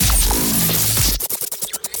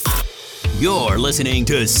You're listening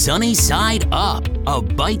to Sunny Side Up, a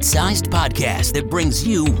bite-sized podcast that brings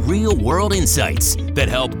you real-world insights that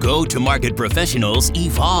help go-to-market professionals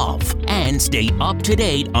evolve and stay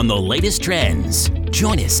up-to-date on the latest trends.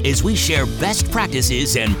 Join us as we share best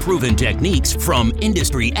practices and proven techniques from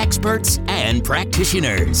industry experts and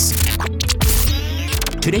practitioners.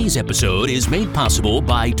 Today's episode is made possible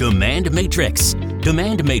by Demand Matrix.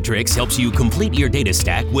 Demand Matrix helps you complete your data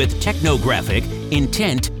stack with technographic,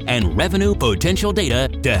 intent, and revenue potential data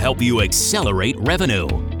to help you accelerate revenue.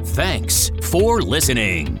 Thanks for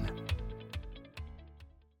listening.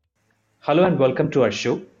 Hello and welcome to our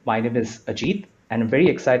show. My name is Ajit, and I'm very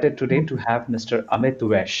excited today to have Mr. Amit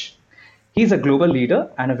Duvaish. He's a global leader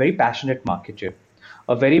and a very passionate marketer,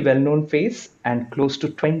 a very well-known face and close to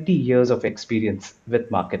 20 years of experience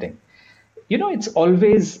with marketing. You know, it's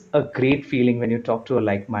always a great feeling when you talk to a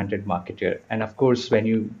like-minded marketer, and of course,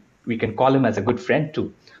 we can call him as a good friend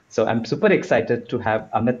too. So I'm super excited to have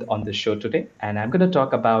Amit on the show today, and I'm going to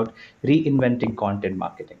talk about reinventing content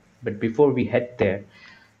marketing. But before we head there,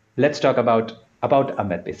 let's talk about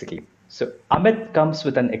Amit basically. So Amit comes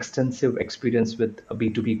with an extensive experience with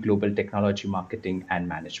B2B global technology marketing and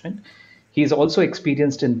management. He is also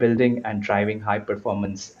experienced in building and driving high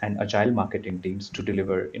performance and agile marketing teams to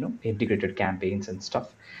deliver, integrated campaigns and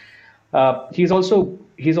stuff. He's also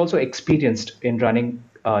experienced in running,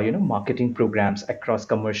 marketing programs across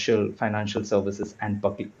commercial, financial services, and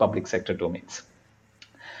public sector domains.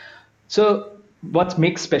 So, what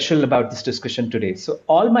makes special about this discussion today? So,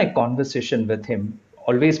 all my conversation with him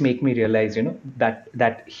always make me realize,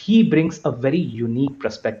 that he brings a very unique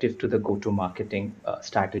perspective to the go-to marketing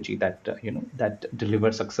strategy that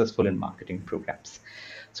delivers successful in marketing programs.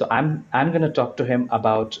 So, I'm going to talk to him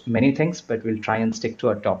about many things, but we'll try and stick to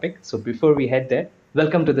our topic. So, before we head there,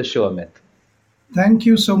 welcome to the show, Amit. Thank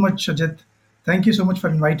you so much, Ajit. Thank you so much for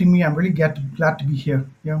inviting me. I'm really glad to be here.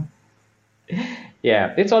 Yeah.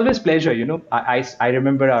 Yeah, it's always pleasure. I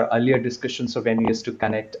remember our earlier discussions of when we used to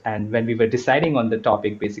connect and when we were deciding on the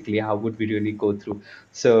topic, basically, how would we really go through.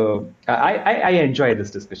 So I enjoy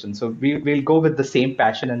this discussion. So we'll go with the same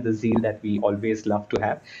passion and the zeal that we always love to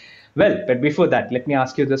have. Well, but before that, let me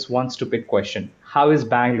ask you this one stupid question. How is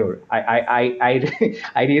Bangalore? I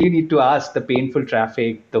really need to ask the painful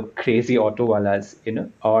traffic, the crazy auto walas,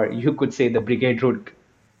 or you could say the Brigade Road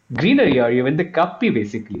greenery or even the Kappi,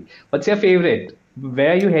 basically. What's your favorite?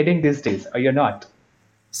 Where are you heading these days? Or you're not?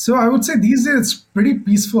 So I would say these days it's pretty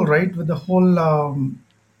peaceful, right? With the whole,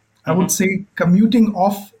 I would say, commuting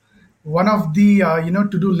off one of the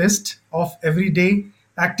to-do list of everyday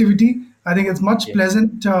activity. I think it's much Yeah.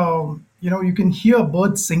 pleasant. You can hear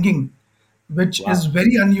birds singing, which is Wow.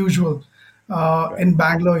 very unusual Right. in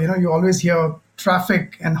Bangalore. You always hear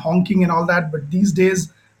traffic and honking and all that, but these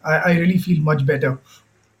days I really feel much better.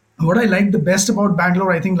 What I like the best about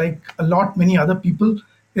Bangalore, I think, like a lot many other people,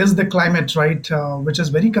 is the climate, right? Which is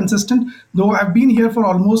very consistent. Though I've been here for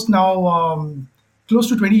almost now close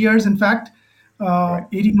to 20 years, in fact, Right.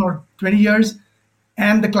 18 or 20 years,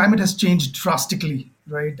 and the climate has changed drastically,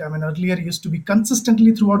 right? I mean, earlier it used to be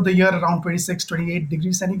consistently throughout the year around 26, 28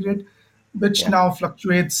 degrees centigrade, which Yeah. now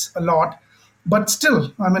fluctuates a lot. But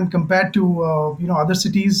still, I mean, compared to other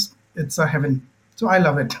cities, it's a heaven. So I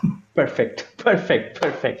love it. Perfect,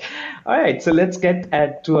 perfect. All right, so let's get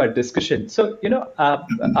to our discussion. So,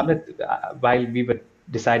 Amit, while we were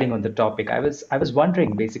deciding on the topic, I was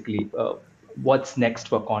wondering basically what's next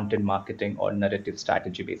for content marketing or narrative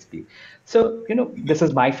strategy, basically. So, this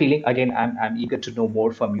is my feeling. Again, I'm eager to know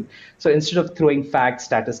more from you. So instead of throwing facts,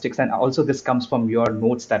 statistics, and also this comes from your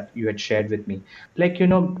notes that you had shared with me, like,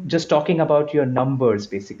 just talking about your numbers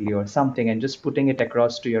basically or something and just putting it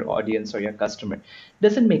across to your audience or your customer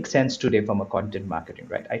doesn't make sense today from a content marketing,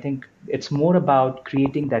 right? I think it's more about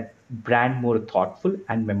creating that brand more thoughtful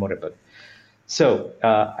and memorable. So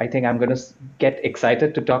I think I'm going to get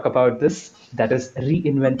excited to talk about this, that is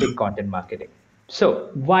reinventing content marketing. So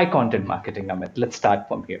why content marketing, Amit? Let's start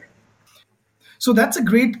from here. So that's a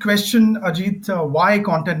great question, Ajit. Why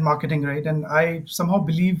content marketing, right? And I somehow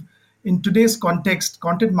believe in today's context,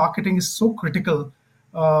 content marketing is so critical,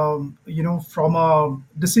 from a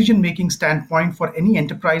decision-making standpoint for any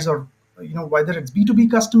enterprise or, whether it's B2B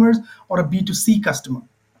customers or a B2C customer.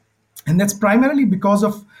 And that's primarily because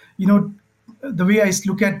of the way I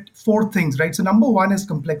look at four things, right? So number one is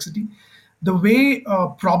complexity. The way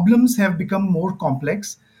problems have become more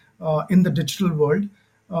complex in the digital world,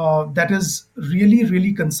 that is really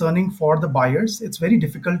really concerning for the buyers. It's very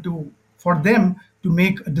difficult to for them to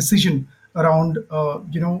make a decision around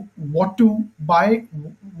what to buy,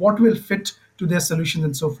 what will fit to their solutions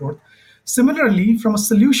and so forth. Similarly, from a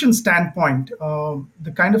solution standpoint,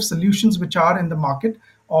 the kind of solutions which are in the market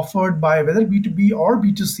offered by whether B2B or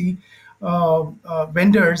B2C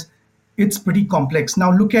vendors, it's pretty complex.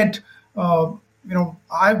 Now look at, I've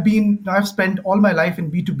spent all my life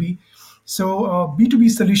in B2B. So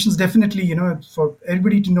B2B solutions, definitely, for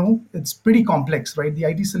everybody to know, it's pretty complex, right? The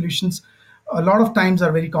IT solutions a lot of times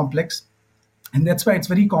are very complex, and that's why it's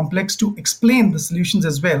very complex to explain the solutions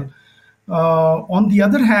as well. On the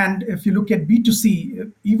other hand, if you look at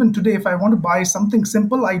B2C, even today, if I want to buy something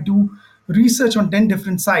simple, I do research on 10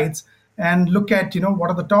 different sites and look at, what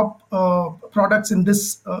are the top products in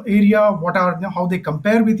this area, what are, how they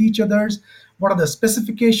compare with each others, what are the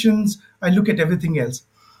specifications. I look at everything else.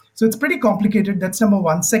 So it's pretty complicated. That's number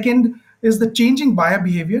one. Second is the changing buyer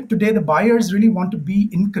behavior. Today, the buyers really want to be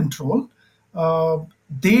in control.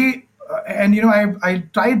 They and I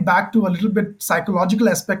tried back to a little bit psychological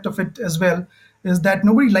aspect of it as well, is that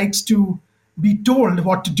nobody likes to be told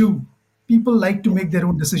what to do. People like to make their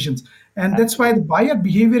own decisions, and that's why the buyer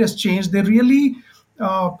behavior has changed. They really,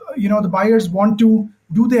 the buyers want to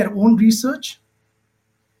do their own research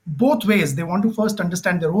both ways. They want to first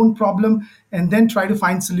understand their own problem and then try to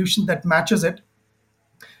find solution that matches it.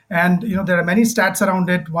 And there are many stats around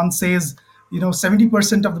it. One says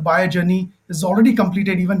 70% of the buyer journey is already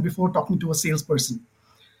completed even before talking to a salesperson.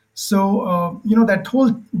 So that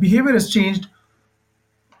whole behavior has changed.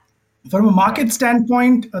 From a market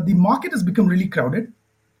standpoint, the market has become really crowded.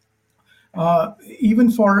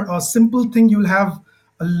 Even for a simple thing, you'll have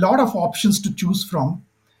a lot of options to choose from.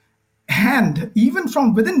 And even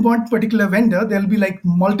from within one particular vendor, there'll be like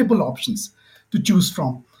multiple options to choose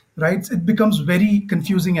from, right? It becomes very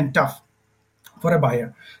confusing and tough for a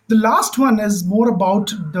buyer. The last one is more about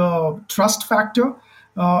the trust factor.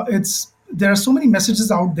 There are so many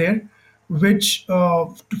messages out there, which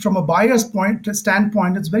from a buyer's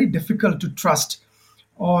standpoint, it's very difficult to trust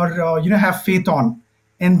or have faith on,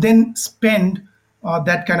 and then spend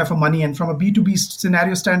that kind of a money. And from a B2B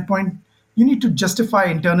scenario standpoint, you need to justify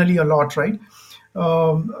internally a lot, right?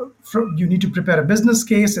 You need to prepare a business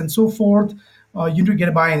case and so forth. You need to get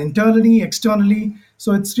a buy-in internally, externally.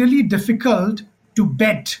 So it's really difficult to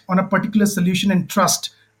bet on a particular solution and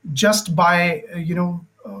trust just by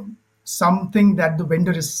something that the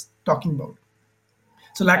vendor is talking about.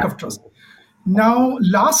 So lack of trust. Now,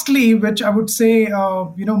 lastly, which I would say,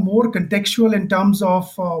 more contextual in terms of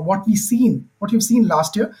what you've seen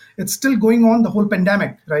last year, it's still going on, the whole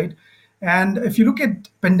pandemic, right? And if you look at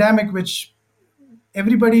pandemic, which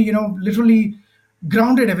everybody, literally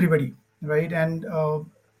grounded everybody, right? And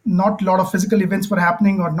not a lot of physical events were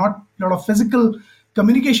happening, or not a lot of physical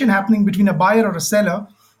communication happening between a buyer or a seller.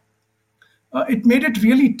 It made it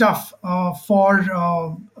really tough for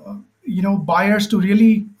buyers to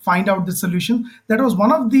really find out the solution. That was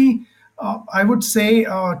one of the, I would say,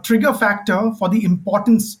 trigger factor for the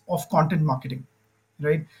importance of content marketing,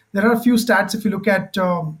 right? There are a few stats if you look at,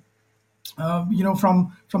 from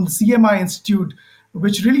the CMI Institute,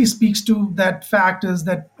 which really speaks to that fact, is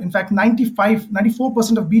that in fact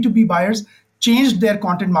 94% of B2B buyers changed their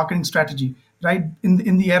content marketing strategy, right,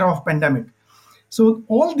 in the era of pandemic. So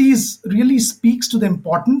all these really speaks to the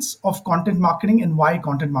importance of content marketing and why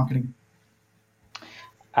content marketing.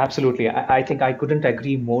 Absolutely. I think I couldn't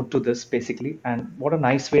agree more to this, basically. And what a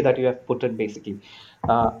nice way that you have put it, basically.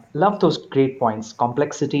 Love those great points.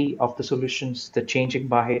 Complexity of the solutions, the changing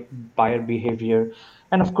buyer behavior,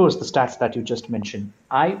 and of course, the stats that you just mentioned.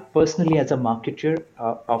 I personally, as a marketer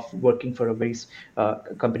of working for a very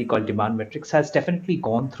company called Demand Metrics, has definitely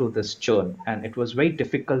gone through this churn. And it was very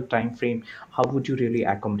difficult time frame. How would you really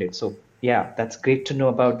accommodate? So yeah, that's great to know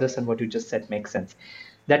about this. And what you just said makes sense.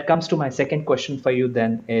 That comes to my second question for you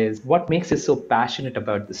then, is what makes you so passionate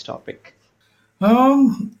about this topic?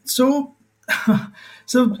 So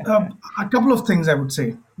a couple of things I would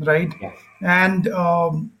say, right? Yeah.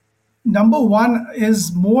 And number one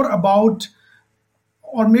is more about,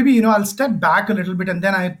 or maybe, I'll step back a little bit and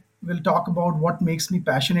then I will talk about what makes me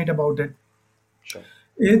passionate about it. Sure.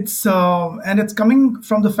 And it's coming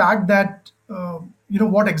from the fact that,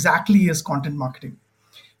 what exactly is content marketing,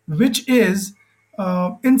 which is,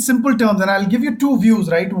 in simple terms, and I'll give you two views,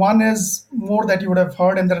 right? One is more that you would have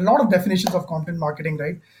heard, and there are a lot of definitions of content marketing,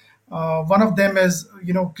 right? One of them is,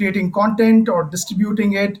 creating content or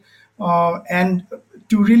distributing it, and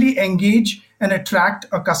to really engage and attract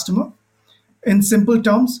a customer in simple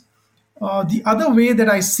terms. The other way that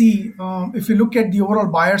I see, if you look at the overall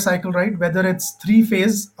buyer cycle, right, whether it's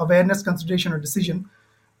three-phase: awareness, consideration, or decision,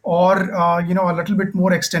 or a little bit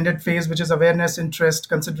more extended phase, which is awareness, interest,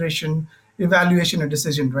 consideration, evaluation, and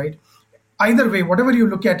decision, right? Either way, whatever you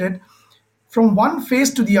look at it, from one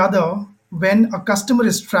phase to the other, when a customer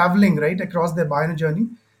is traveling right across their buying journey,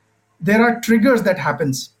 there are triggers that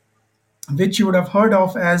happens, which you would have heard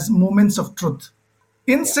of as moments of truth.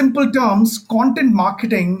 In Yeah. simple terms, content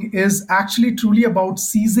marketing is actually truly about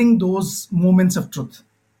seizing those moments of truth,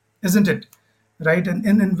 isn't it? Right? And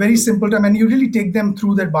in very True. simple term, and you really take them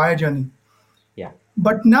through their buyer journey. Yeah.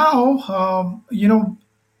 But now,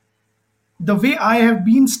 the way I have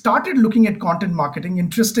been started looking at content marketing,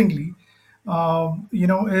 interestingly,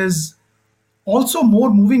 is also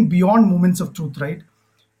more moving beyond moments of truth, right?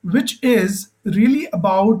 Which is really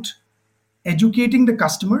about educating the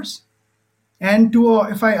customers. And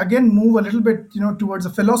if I again move a little bit, towards a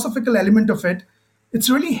philosophical element of it, it's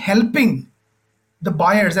really helping the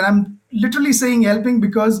buyers. And I'm literally saying helping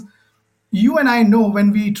because you and I know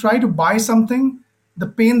when we try to buy something, the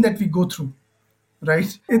pain that we go through,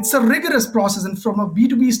 right? It's a rigorous process. And from a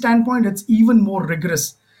B2B standpoint, it's even more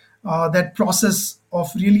rigorous. That process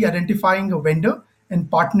of really identifying a vendor and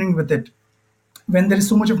partnering with it when there is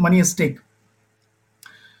so much of money at stake.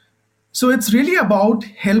 So it's really about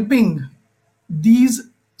helping these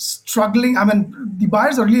struggling, I mean, the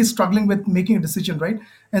buyers are really struggling with making a decision, right?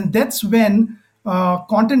 And that's when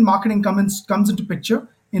content marketing comes into picture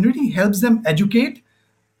and really helps them educate,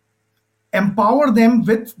 empower them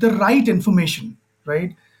with the right information,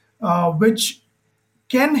 right? Which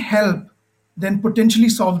can help then potentially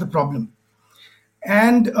solve the problem.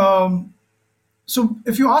 And so,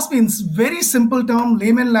 if you ask me in very simple term,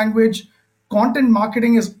 layman language, content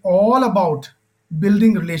marketing is all about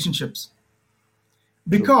building relationships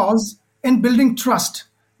True. because and building trust.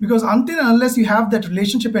 Because until and unless you have that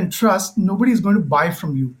relationship and trust, nobody is going to buy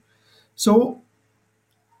from you. So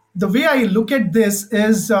the way I look at this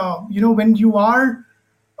is, when you are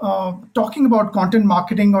talking about content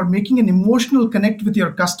marketing or making an emotional connect with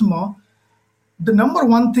your customer, the number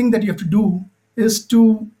one thing that you have to do is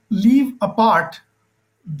to leave apart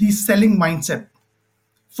the selling mindset.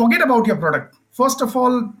 Forget about your product. First of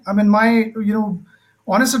all, I mean, my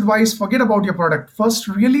honest advice: forget about your product. First,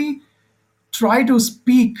 really try to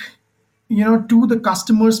speak, to the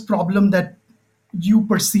customer's problem that you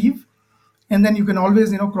perceive, and then you can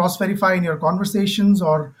always cross verify in your conversations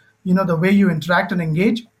or the way you interact and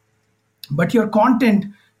engage. But your content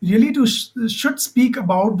really should speak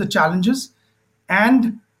about the challenges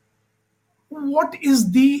and what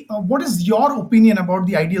is your opinion about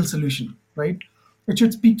the ideal solution, right? It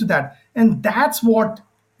should speak to that. And that's what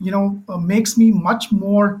makes me much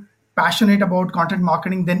more passionate about content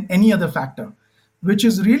marketing than any other factor, which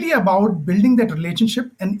is really about building that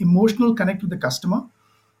relationship and emotional connect with the customer,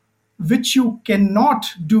 which you cannot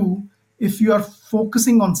do if you are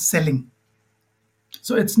focusing on selling.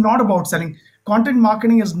 So it's not about selling. Content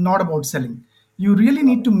marketing is not about selling. You really Got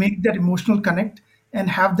need it. to make that emotional connect and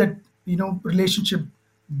have that relationship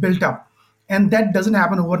built up. And that doesn't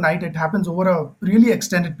happen overnight. It happens over a really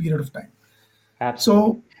extended period of time.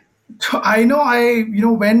 Absolutely. So I know I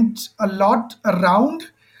went a lot around,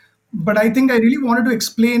 but I think I really wanted to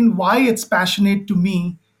explain why it's passionate to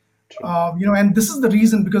me. True. And this is the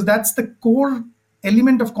reason, because that's the core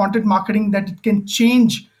element of content marketing, that it can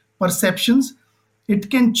change perceptions, it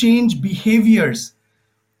can change behaviors.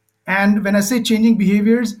 And when I say changing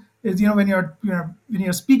behaviors, is when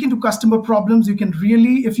you're speaking to customer problems, you can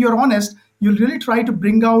really, if you're honest, you'll really try to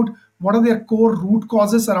bring out what are their core root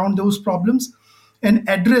causes around those problems and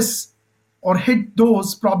address or hit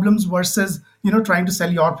those problems versus trying to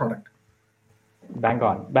sell your product. Bang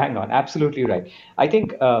on. Absolutely right. I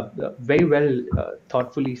think very well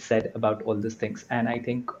thoughtfully said about all these things. And I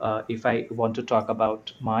think if I want to talk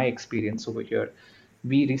about my experience over here,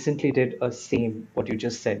 we recently did a same, what you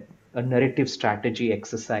just said, a narrative strategy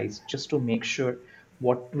exercise just to make sure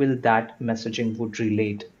what will that messaging would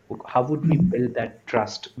relate. How would we Mhm. build that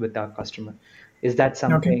trust with our customer? Is that Okay.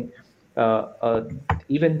 something uh, uh,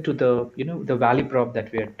 even to the the value prop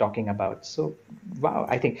that we are talking about? So wow,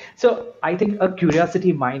 I think a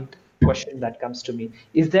curiosity mind question that comes to me: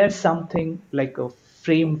 is there something like a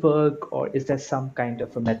framework, or is there some kind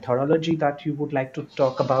of a methodology that you would like to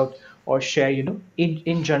talk about or share,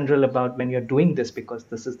 in general, about when you're doing this, because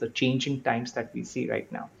this is the changing times that we see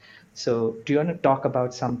right now? So do you want to talk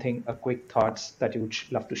about something, a quick thoughts that you would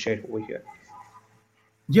love to share over here?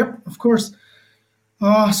 Yep, of course.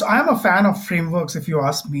 So I'm a fan of frameworks, if you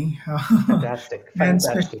ask me, Fantastic, and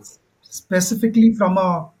fantastic. specifically from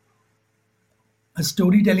a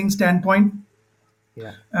storytelling standpoint.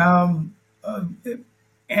 Yeah. And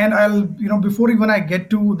I'll, before even I get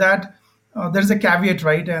to that, there's a caveat,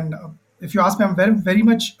 right? And if you ask me, I'm very, very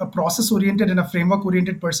much a process oriented and a framework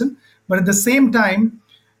oriented person. But at the same time,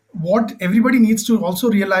 what everybody needs to also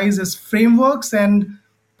realize is frameworks and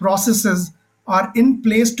processes are in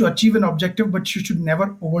place to achieve an objective, but you should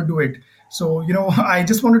never overdo it. So, I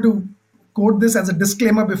just wanted to quote this as a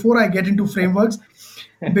disclaimer before I get into frameworks,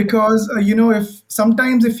 because if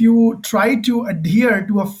sometimes if you try to adhere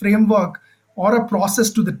to a framework or a process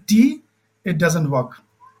to the T, it doesn't work.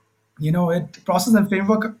 Process and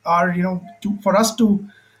framework are for us to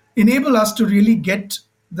enable us to really get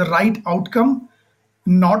the right outcome,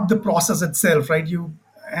 not the process itself, right?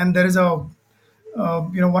 And there is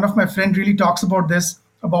one of my friend really talks about this,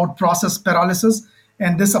 about process paralysis,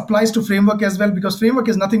 and this applies to framework as well, because framework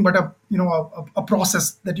is nothing but a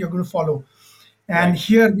process that you're going to follow. And Right.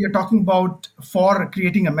 here we are talking about for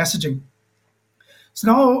creating a messaging. So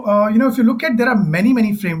now, if you look at, there are many,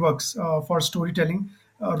 many frameworks for storytelling,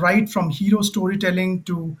 right from hero storytelling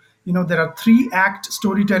to, there are 3-act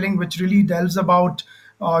storytelling, which really delves about,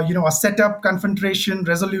 a setup, confrontation,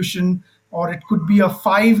 resolution, or it could be a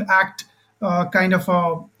 5-act kind of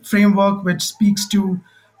a framework, which speaks to,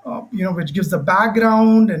 which gives the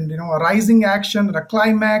background and, a rising action and a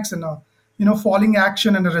climax and a, falling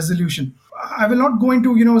action and a resolution. I will not go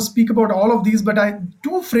into speak about all of these, but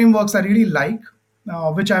two frameworks I really like,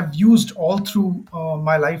 which I've used all through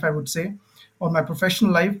my life, I would say, or my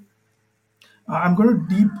professional life. I'm going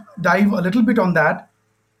to deep dive a little bit on that.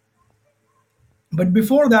 But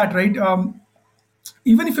before that, right,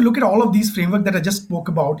 even if you look at all of these frameworks that I just spoke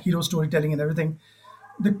about, hero storytelling and everything,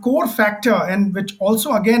 the core factor, and which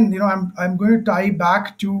also again, I'm going to tie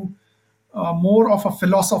back to more of a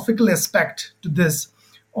philosophical aspect to this,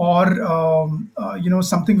 or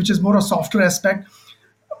something which is more a softer aspect.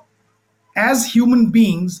 As human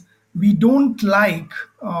beings, we don't like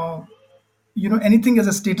anything as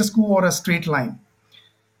a status quo or a straight line,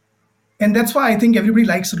 and that's why I think everybody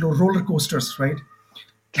likes roller coasters, right?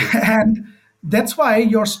 True. And that's why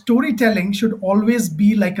your storytelling should always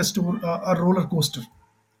be like a roller coaster.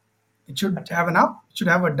 It should have an up, it should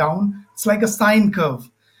have a down. It's like a sine curve.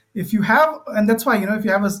 If you have, and that's why, if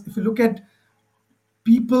you look at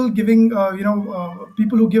people giving,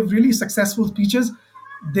 people who give really successful speeches,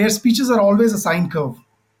 their speeches are always a sine curve.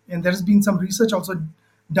 And there's been some research also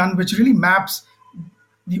done which really maps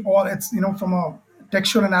the all. It's from a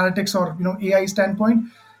textual analytics or AI standpoint,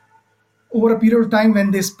 over a period of time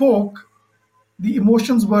when they spoke, the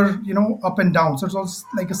emotions were up and down. So it's also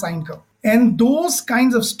like a sine curve. And those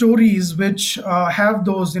kinds of stories which have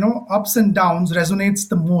those ups and downs resonates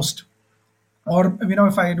the most. Or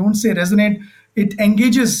if I don't say resonate, it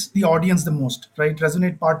engages the audience the most, right?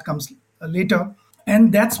 Resonate part comes later,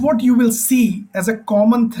 and that's what you will see as a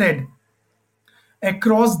common thread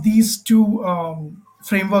across these two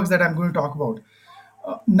frameworks that I'm going to talk about.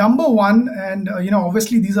 Number one, and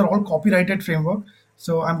obviously these are all copyrighted framework,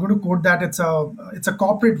 so I'm going to quote that. It's a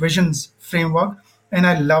corporate visions framework, and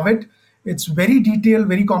I love it. It's very detailed,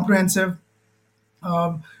 very comprehensive.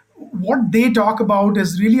 What they talk about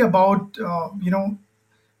is really about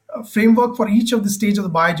a framework for each of the stage of the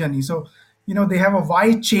buyer journey. So they have a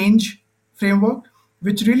why change framework,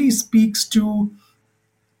 which really speaks to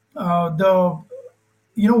the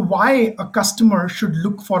why a customer should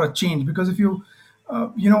look for a change. Because if you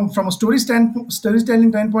from a storytelling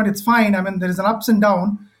standpoint, it's fine. I mean, there is an ups and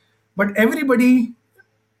down, but everybody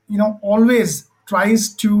always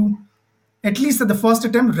tries to, at least at the first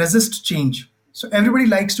attempt, resist change. So everybody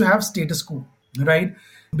likes to have status quo, right?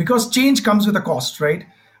 Because change comes with a cost, right?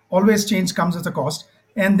 Always change comes with a cost.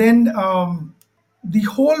 And then the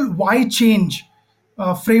whole why change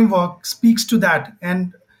framework speaks to that.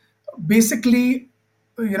 And basically,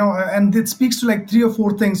 and it speaks to like 3 or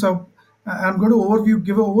 4 things. So I'm going to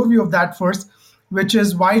give an overview of that first, which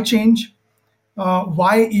is why change,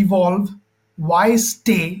 why evolve, why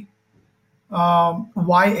stay,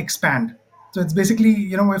 why expand. So it's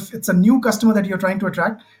basically, if it's a new customer that you're trying to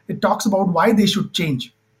attract, it talks about why they should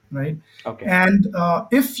change, right? Okay. And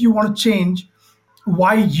if you want to change,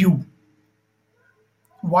 why you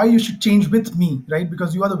should change with me, right?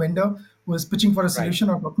 Because you are the vendor who is pitching for a Right. solution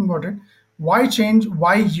or talking about it. Why change?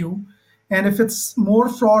 Why you? And if it's more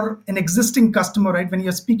for an existing customer, right? When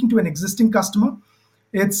you're speaking to an existing customer,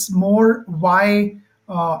 it's more why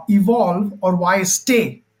evolve or why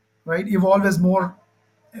stay, right? Evolve is more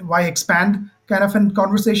why expand kind of a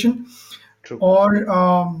conversation. True. Or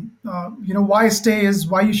why stay is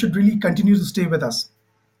why you should really continue to stay with us.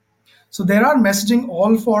 So there are messaging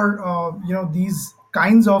all for these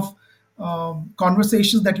kinds of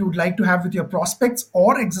conversations that you would like to have with your prospects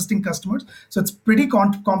or existing customers. So it's pretty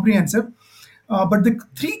comprehensive. But the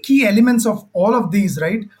 3 key elements of all of these,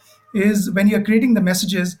 right, is when you're creating the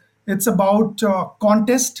messages, it's about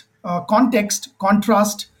context,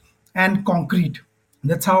 contrast, and concrete.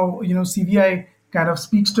 That's how CVI kind of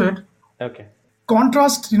speaks to it. Okay.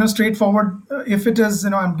 Contrast, straightforward. If it is,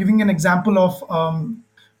 I'm giving an example of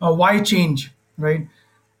why change, right?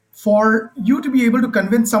 For you to be able to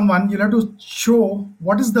convince someone, you'll have to show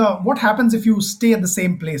what happens if you stay at the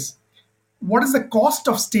same place. What is the cost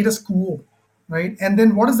of status quo, right? And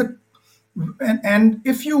then what is the and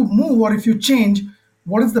if you move or if you change,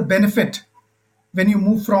 what is the benefit when you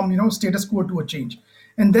move from status quo to a change?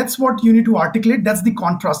 And that's what you need to articulate. That's the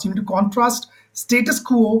contrast. You need to contrast status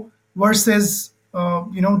quo versus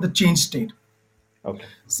the change state. Okay.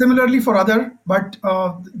 Similarly for other, but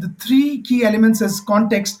the three key elements is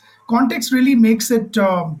context. Context really makes it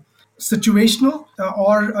situational,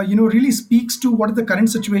 or really speaks to what is the current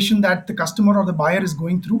situation that the customer or the buyer is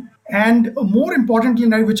going through. And more importantly,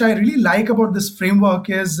 which I really like about this framework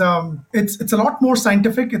is it's a lot more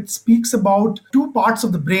scientific. It speaks about two parts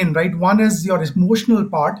of the brain, right? One is your emotional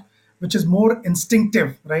part, which is more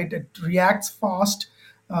instinctive, right? It reacts fast.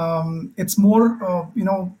 It's more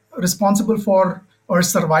responsible for our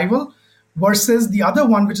survival, versus the other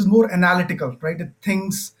one, which is more analytical, right? It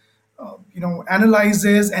thinks,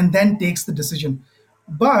 analyzes and then takes the decision.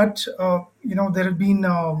 But there have been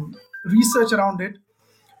research around it,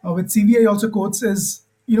 with CVI also quotes, is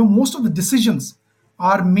most of the decisions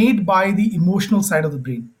are made by the emotional side of the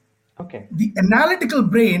brain. Okay. The analytical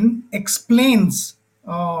brain explains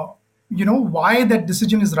why that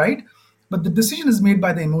decision is right, but the decision is made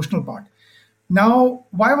by the emotional part. Now,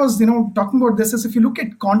 why I was talking about this is, if you look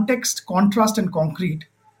at context, contrast, and concrete,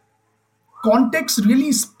 context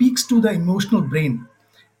really speaks to the emotional brain.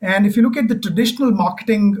 And if you look at the traditional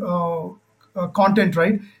marketing content,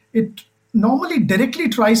 right, it normally directly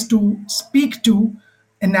tries to speak to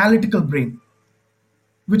analytical brain,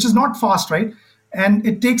 which is not fast, right? And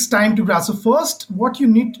it takes time to grasp. So first, what you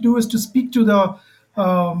need to do is to speak to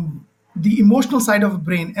the emotional side of the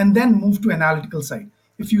brain, and then move to analytical side.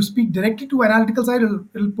 If you speak directly to analytical side,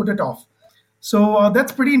 it'll put it off. So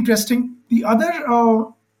that's pretty interesting. The other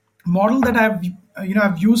model that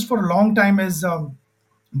I've used for a long time is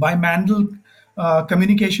by Mandel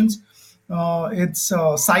Communications. It's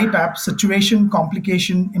SIPAP: situation,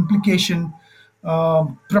 complication, implication,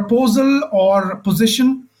 proposal or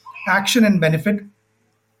position, action, and benefit.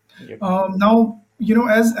 Yep. Now,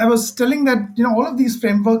 as I was telling that, all of these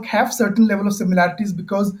framework have certain level of similarities,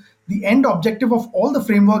 because the end objective of all the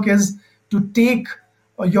framework is to take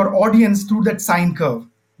your audience through that sine curve,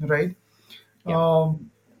 right? Yeah.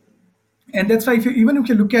 And that's why even if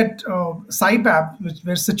you look at SIPAP,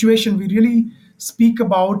 where situation, we really speak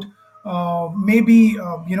about maybe,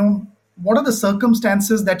 what are the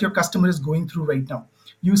circumstances that your customer is going through right now.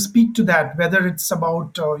 You speak to that, whether it's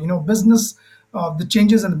about, business, the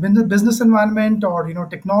changes in the business environment, or,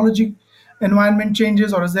 technology environment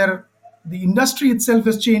changes, or is there the industry itself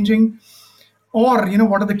is changing, or,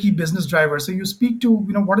 what are the key business drivers. So you speak to,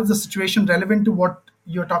 what is the situation relevant to what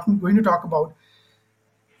you're going to talk about.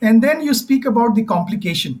 And then you speak about the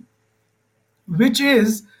complication, which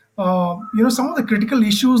is some of the critical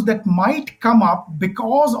issues that might come up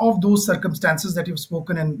because of those circumstances that you've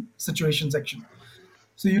spoken in situation section.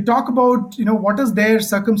 So you talk about what is their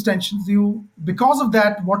circumstances. Because of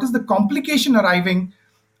that, what is the complication arriving,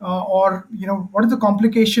 or what is the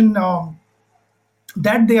complication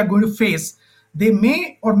that they are going to face. They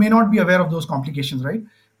may or may not be aware of those complications, right?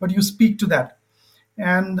 But you speak to that.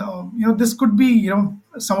 And this could be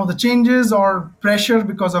some of the changes or pressure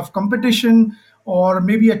because of competition, or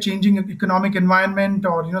maybe a changing economic environment,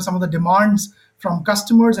 or some of the demands from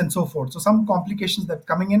customers and so forth. So some complications that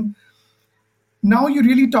coming in. Now you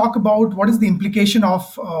really talk about what is the implication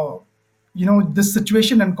of this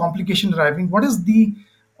situation and complication arriving. What does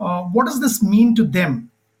this mean to them?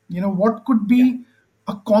 What could be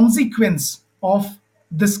a consequence of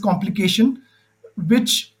this complication,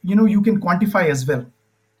 which you can quantify as well.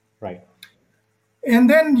 Right. And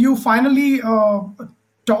then you finally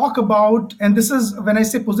talk about, and this is when I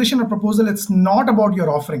say position or proposal, it's not about your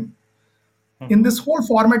offering. In this whole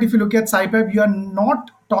format, if you look at SIPAP, you are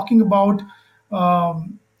not talking about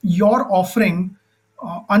your offering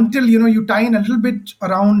until you tie in a little bit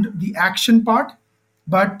around the action part.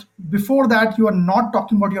 But before that, you are not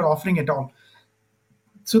talking about your offering at all.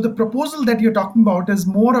 So the proposal that you're talking about is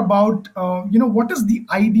more about what is the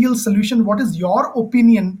ideal solution? What is your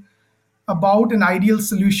opinion about an ideal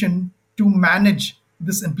solution to manage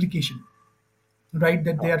this implication, right?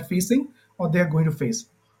 That they are facing or they are going to face.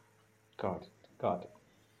 Got it.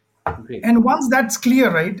 Great. And once that's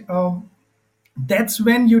clear, right, that's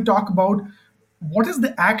when you talk about what is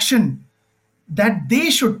the action that they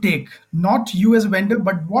should take, not you as a vendor,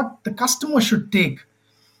 but what the customer should take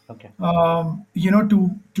Okay.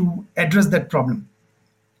 to address that problem.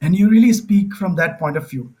 And you really speak from that point of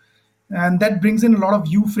view, and that brings in a lot of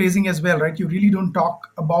you phrasing as well, right? You really don't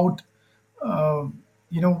talk about uh,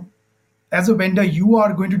 you know as a vendor you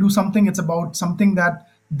are going to do something. It's about something that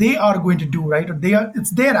they are going to do, right? Or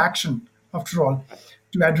it's their action after all Right.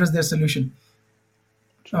 to address their solution.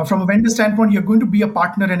 True. From a vendor standpoint, you're going to be a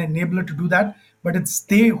partner and enabler to do that, but it's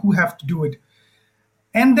they who have to do it.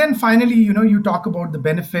 And then finally, you talk about the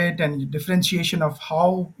benefit and differentiation of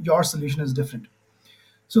how your solution is different.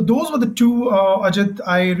 So those were the two, Ajit.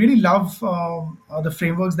 I really love the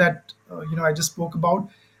frameworks that I just spoke about.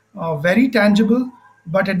 Very tangible,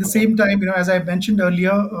 but at the Okay. same time, as I mentioned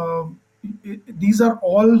earlier, these are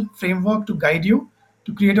all framework to guide you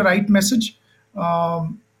to create a right message.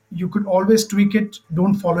 You could always tweak it.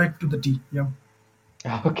 Don't follow it to the T. Yeah.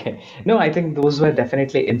 Okay. No, I think those were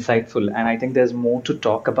definitely insightful, and I think there's more to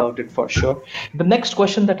talk about it for sure. The next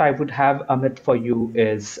question that I would have, Amit, for you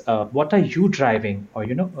is, what are you driving,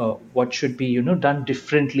 or what should be, done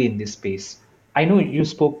differently in this space? I know you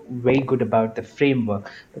spoke very good about the framework,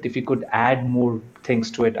 but if you could add more things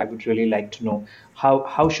to it, I would really like to know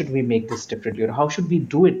how should we make this differently, or how should we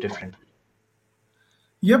do it differently?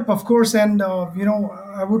 Yep, of course. And,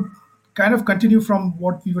 I would kind of continue from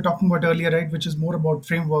what we were talking about earlier, right, which is more about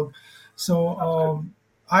framework. So Sounds good.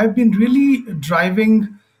 I've been really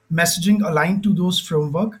driving messaging aligned to those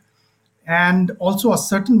framework, and also a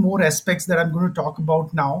certain more aspects that I'm going to talk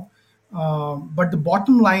about now. But the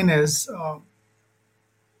bottom line is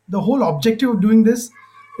the whole objective of doing this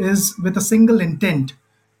is with a single intent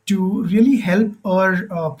to really help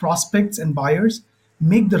our prospects and buyers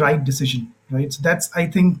make the right decision, right? So that's, I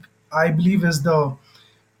believe, is the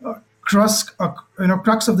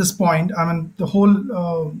crux of this point. I mean, the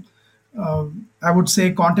whole I would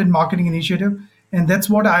say content marketing initiative, and that's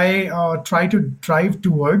what I try to drive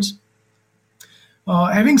towards.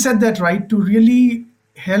 Having said that, right, to really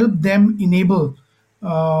help them enable,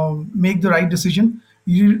 make the right decision,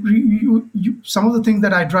 some of the things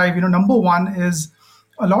that I drive, number one is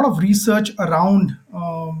a lot of research around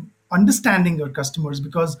understanding your customers,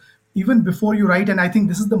 because even before you write, and I think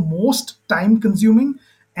this is the most time consuming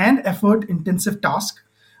and effort intensive task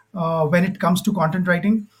when it comes to content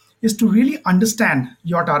writing, is to really understand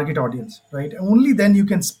your target audience, right? Only then you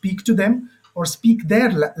can speak to them or speak their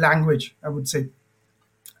language, I would say.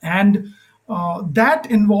 And that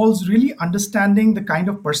involves really understanding the kind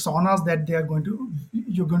of personas that you're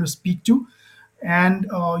going to speak to. And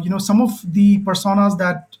some of the personas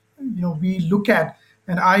that we look at,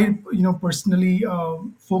 and I personally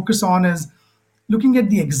focus on, is looking at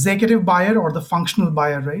the executive buyer or the functional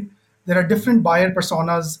buyer, right? There are different buyer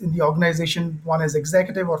personas in the organization. One is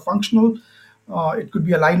executive or functional. It could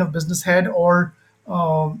be a line of business head, or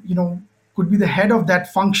could be the head of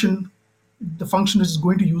that function, the function is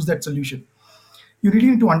going to use that solution. You really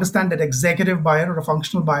need to understand that executive buyer or a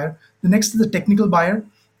functional buyer. The next is the technical buyer.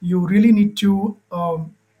 You really need to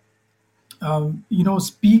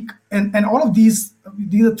speak, and all of these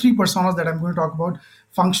are three personas that I'm going to talk about: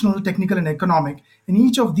 functional, technical, and economic. And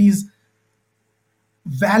each of these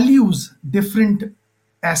values different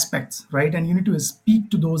aspects, right? And you need to speak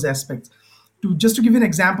to those aspects. To give you an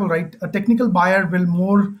example, right, a technical buyer will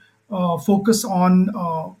more focus on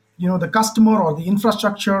the customer or the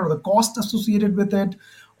infrastructure or the cost associated with it,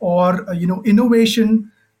 or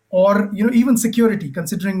innovation, or even security,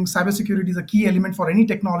 considering cybersecurity is a key element for any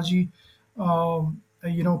technology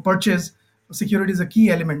purchase. Security is a key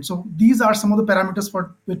element. So these are some of the parameters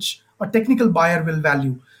for which a technical buyer will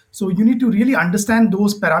value. So you need to really understand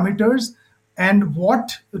those parameters and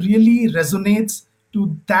what really resonates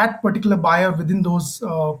to that particular buyer within those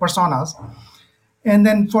personas. And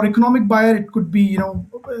then for economic buyer, it could be,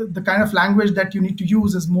 the kind of language that you need to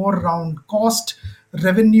use is more around cost,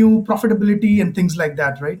 revenue, profitability, and things like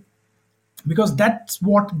that, right? Because that's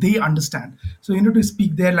what they understand. So you need to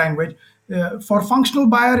speak their language. For functional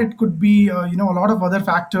buyer, it could be a lot of other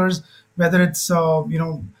factors, whether it's a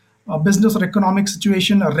business or economic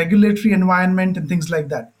situation, a regulatory environment, and things like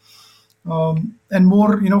that. And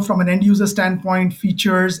more from an end user standpoint,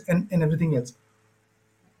 features and everything else.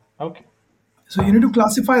 Okay. So you need to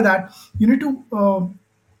classify that. You need to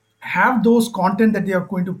have those content that they are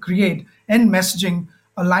going to create and messaging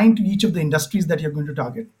aligned to each of the industries that you're going to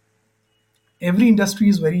target. Every industry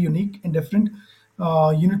is very unique and different.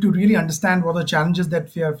 You need to really understand what are the challenges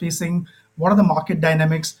that we are facing, what are the market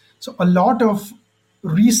dynamics. So a lot of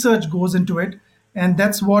research goes into it, and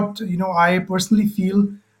that's what I personally feel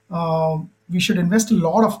we should invest a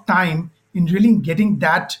lot of time in really getting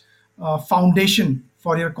that foundation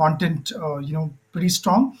for your content, pretty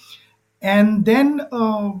strong. and then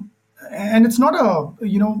and it's not a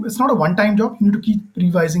it's not a one-time job. You need to keep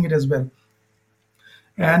revising it as well,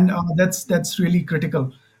 Right. and that's really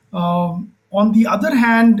critical. On the other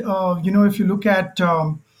hand, if you look at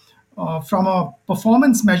from a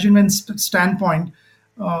performance measurement standpoint,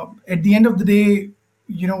 at the end of the day,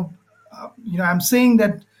 I'm saying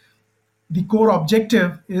that the core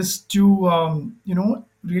objective is to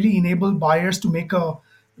really enable buyers to make a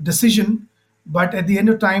decision, but at the end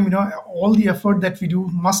of time, all the effort that we do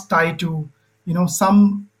must tie to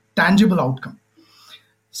some tangible outcome.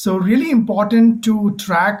 So really important to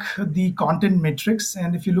track the content metrics.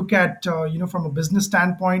 And if you look at from a business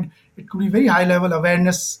standpoint, it could be very high level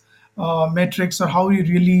awareness metrics, or how you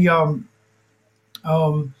really um,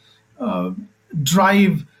 uh,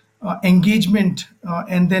 drive engagement,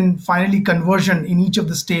 and then finally conversion in each of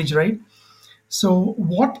the stage, right? So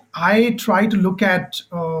what I try to look at,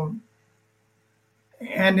 and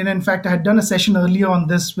in fact, I had done a session earlier on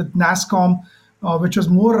this with NASCOM, which was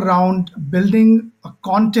more around building a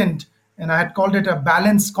content, and I had called it a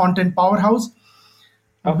balanced content powerhouse,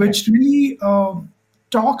 Okay. which really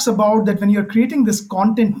talks about that when you're creating this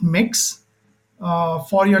content mix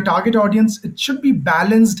for your target audience, it should be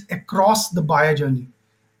balanced across the buyer journey,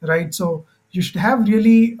 right? So you should have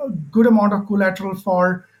really a good amount of collateral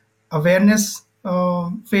for awareness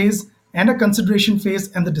phase, and a consideration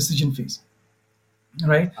phase, and the decision phase,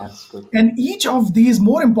 right? That's good. And each of these,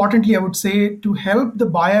 more importantly, I would say, to help the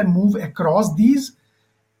buyer move across these,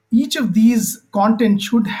 each of these content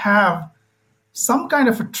should have some kind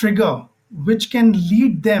of a trigger which can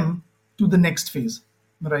lead them to the next phase,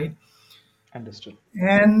 right? Understood.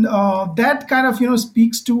 And that kind of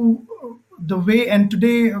speaks to the way. And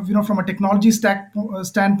today, from a technology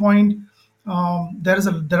standpoint, there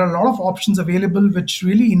are a lot of options available which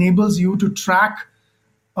really enables you to track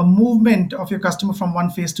a movement of your customer from one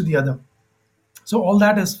phase to the other. So all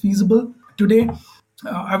that is feasible today.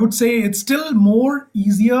 I would say it's still more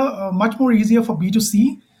easier, much more easier for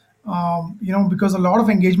B2C, because a lot of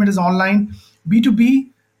engagement is online. B2B,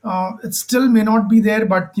 it still may not be there,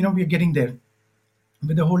 but we are getting there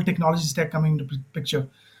with the whole technology stack coming into picture.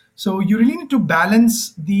 So you really need to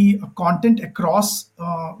balance the content across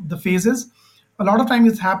the phases. A lot of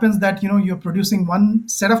times it happens that you're producing one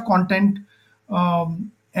set of content,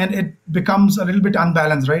 and it becomes a little bit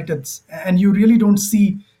unbalanced, right? And you really don't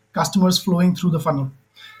see customers flowing through the funnel.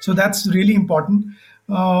 So that's really important.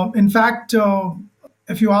 In fact,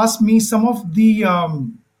 if you ask me, some of the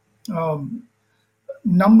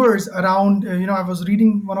numbers around, I was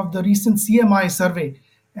reading one of the recent CMI survey,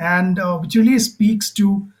 and which really speaks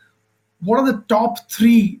to what are the top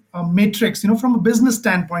three metrics, from a business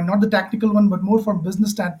standpoint, not the tactical one, but more from a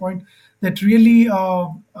business standpoint, that really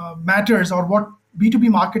matters, or what B2B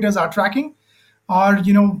marketers are tracking, are,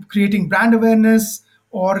 creating brand awareness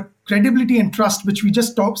or credibility and trust, which we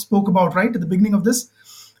just spoke about right at the beginning of this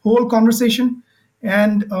whole conversation.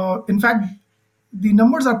 And in fact, the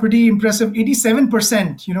numbers are pretty impressive.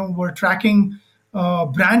 87%, were tracking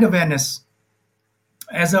brand awareness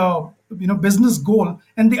as a business goal,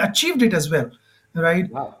 and they achieved it as well,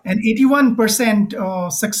 right? Wow. And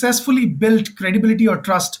 81% successfully built credibility or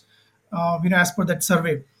trust, as per that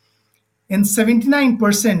survey, and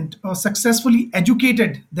 79% successfully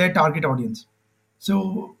educated their target audience.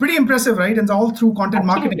 So pretty impressive, right? And it's all through content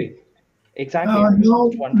marketing. Absolutely. Exactly. I was Now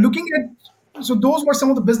just wondering. looking at, so those were some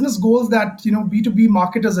of the business goals that B2B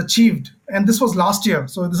marketers achieved, and this was last year.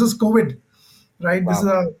 So this is COVID, right? This is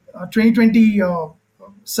Wow. a 2020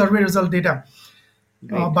 survey result data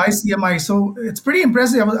Great. by CMI. So it's pretty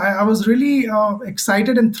impressive. I was really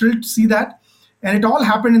excited and thrilled to see that, and it all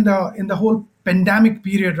happened in the whole pandemic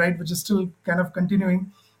period, right, which is still kind of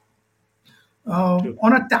continuing. True.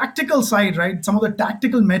 On a tactical side, right, some of the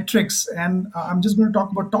tactical metrics, and I'm just going to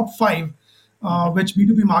talk about top five, Hmm. which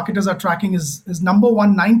B2B marketers are tracking, is number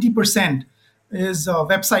one. 90% is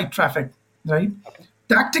website traffic, right? Okay.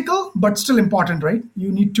 Tactical, but still important, right?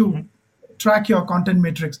 You need to Hmm. track your content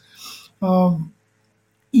metrics.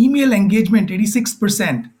 Email engagement,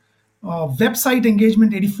 86%. Website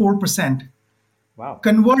engagement, 84%. Wow.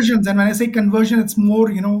 Conversions, and when I say conversion, it's more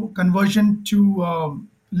conversion to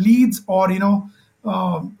leads, or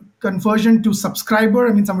conversion to subscriber.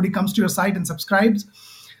 I mean, somebody comes to your site and subscribes.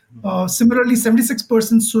 Hmm. Similarly,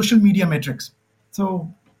 76% social media metrics.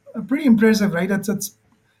 So pretty impressive, right?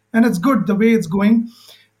 And it's good the way it's going.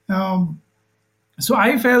 um, so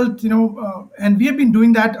I felt, and we have been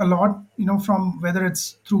doing that a lot, from whether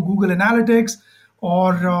it's through Google Analytics,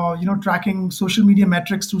 or tracking social media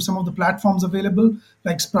metrics through some of the platforms available,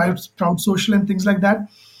 like Right. Sprout Social and things like that.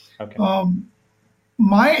 Okay.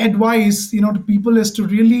 My advice, to people, is to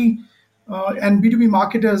really and B2B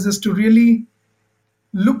marketers is to really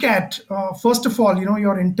look at, first of all,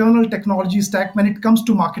 your internal technology stack when it comes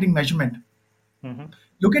to marketing measurement. Hmm.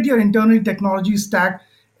 Look at your internal technology stack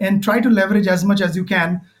and try to leverage as much as you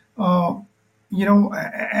can. Uh,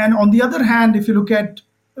 and on the other hand, if you look at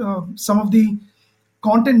some of the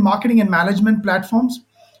content marketing and management platforms,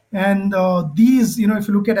 and these, if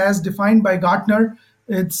you look at as defined by Gartner,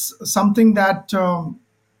 it's something that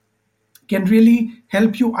can really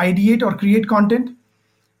help you ideate or create content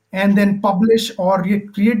and then publish or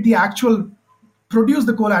create the actual, produce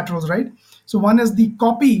the collaterals, right? So one is the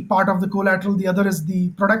copy part of the collateral, the other is the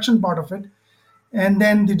production part of it, and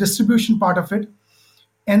then the distribution part of it,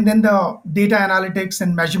 and then the data analytics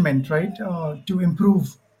and measurement, right? To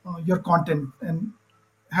improve your content and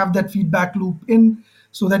have that feedback loop in,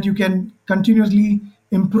 so that you can continuously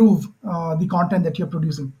improve the content that you're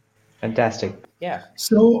producing. Fantastic. Yeah.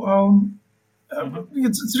 So Hmm.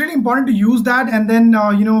 it's really important to use that, and then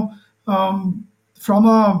from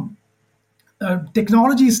a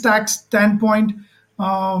technology stack standpoint,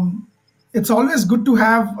 um, it's always good to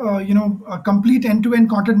have a complete end-to-end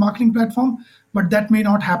content marketing platform, but that may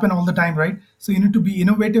not happen all the time, right? So you need to be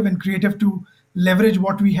innovative and creative to leverage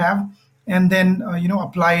what we have, and then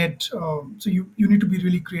apply it. So you need to be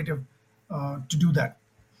really creative to do that.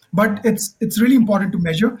 But it's really important to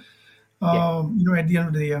measure. Yeah. At the end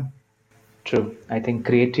of the day. True. I think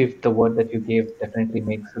creative, the word that you gave, definitely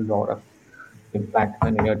makes a lot of impact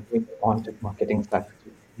when you're doing content marketing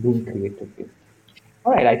strategy, being creative.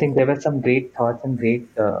 All right. I think there were some great thoughts and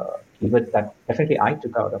great keywords that definitely I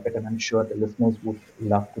took out of it, and I'm sure the listeners would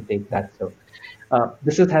love to take that. So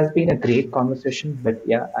has been a great conversation, but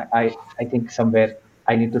yeah, I think somewhere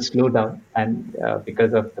I need to slow down, and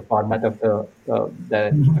because of the format of the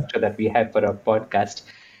structure that we have for our podcast.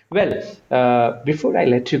 Well, before I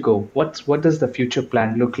let you go, what does the future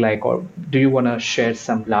plan look like, or do you want to share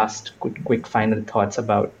some last quick final thoughts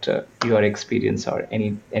about your experience or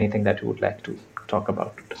anything that you would like to talk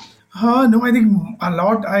about? No, I think a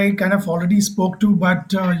lot I kind of already spoke to,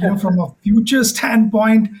 but from a future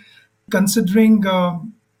standpoint, considering the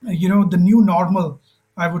new normal,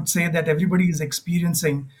 I would say that everybody is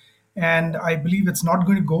experiencing, and I believe it's not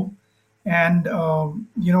going to go. And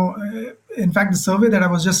in fact, the survey that I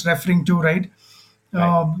was just referring to, right,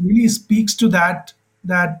 Right. really speaks to that.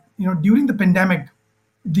 That during the pandemic,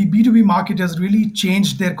 the B2B marketers really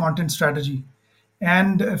changed their content strategy.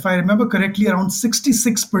 And if I remember correctly, around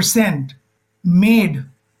 66% made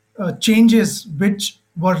changes which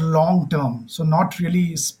were long term. So not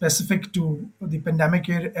really specific to the pandemic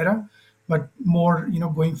era, but more,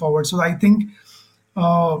 going forward. So I think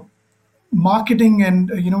uh, marketing and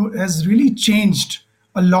has really changed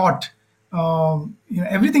a lot.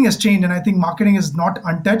 Everything has changed, and I think marketing is not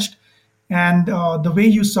untouched. And the way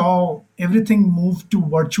you saw everything move to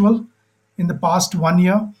virtual in the past 1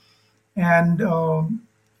 year, and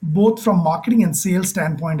both from marketing and sales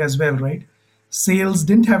standpoint as well, right? Sales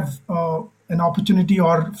didn't have an opportunity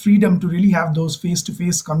or freedom to really have those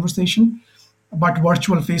face-to-face conversation, but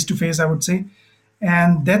virtual face-to-face, I would say.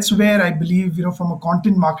 And that's where I believe, from a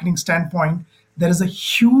content marketing standpoint, there is a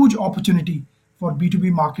huge opportunity for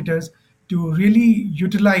B2B marketers to really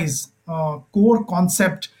utilize core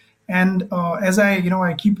concept. And as I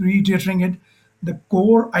keep reiterating it, the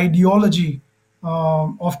core ideology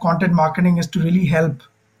of content marketing is to really help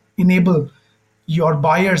enable your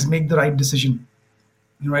buyers make the right decision,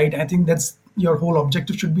 right? I think that's your whole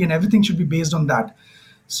objective should be, and everything should be based on that.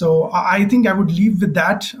 So I think I would leave with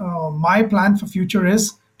that. My plan for future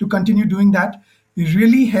is to continue doing that.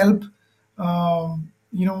 Really help,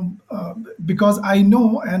 because I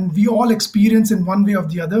know, and we all experience in one way or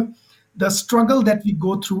the other, the struggle that we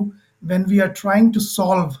go through when we are trying to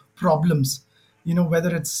solve problems.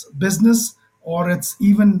 Whether it's business or it's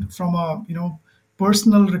even from a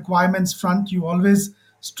personal requirements front, you always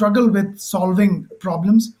struggle with solving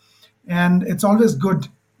problems, and it's always good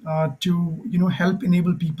to help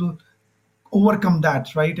enable people overcome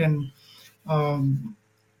that, right? And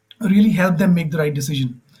really help them make the right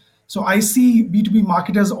decision. So I see B2B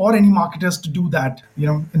marketers or any marketers to do that,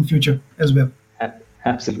 in future as well.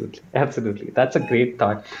 Absolutely, absolutely. That's a great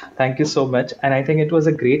thought. Thank you so much. And I think it was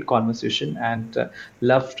a great conversation, and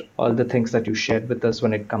loved all the things that you shared with us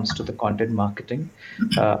when it comes to the content marketing.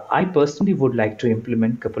 I personally would like to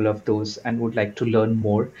implement a couple of those and would like to learn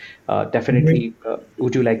more. Great. Definitely,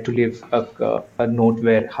 would you like to leave a note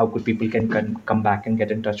where how could people can come back and get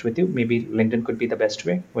in touch with you? Maybe LinkedIn could be the best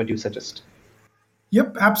way. What do you suggest?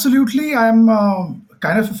 Yep, absolutely. I'm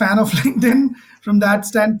kind of a fan of LinkedIn from that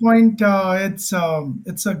standpoint. It's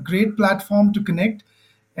a great platform to connect,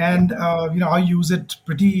 and I use it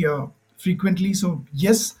pretty frequently. So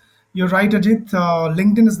yes, you're right, Ajit.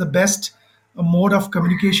 LinkedIn is the best mode of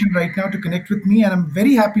communication right now to connect with me, and I'm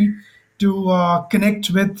very happy to connect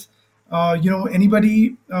with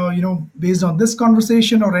anybody based on this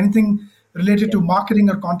conversation or anything related Yeah. to marketing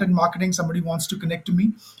or content marketing. Somebody wants to connect to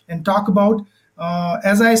me and talk about,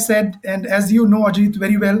 as I said, and as you know, Ajit,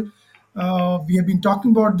 very well, we have been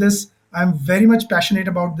talking about this. I'm very much passionate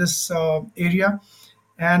about this area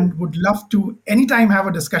and would love to anytime have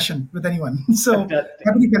a discussion with anyone. So Fantastic.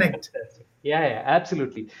 happy to connect. Fantastic. Yeah, yeah,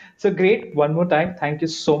 absolutely. So great. One more time. Thank you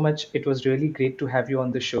so much. It was really great to have you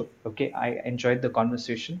on the show. Okay. I enjoyed the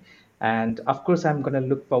conversation. And of course, I'm going to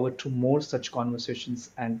look forward to more such conversations.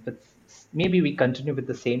 And maybe we continue with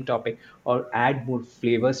the same topic or add more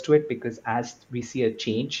flavors to it, because as we see a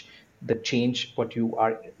change, the change, what you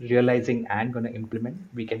are realizing and going to implement,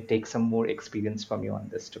 we can take some more experience from you on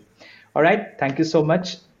this too. All right. Thank you so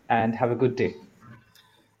much and have a good day.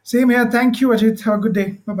 Same here. Thank you, Ajit. Have a good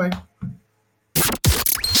day. Bye bye.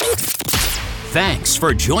 Thanks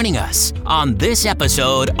for joining us on this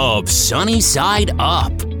episode of Sunny Side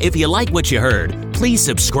Up. If you like what you heard, please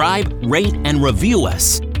subscribe, rate, and review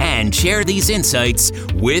us, and share these insights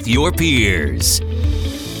with your peers.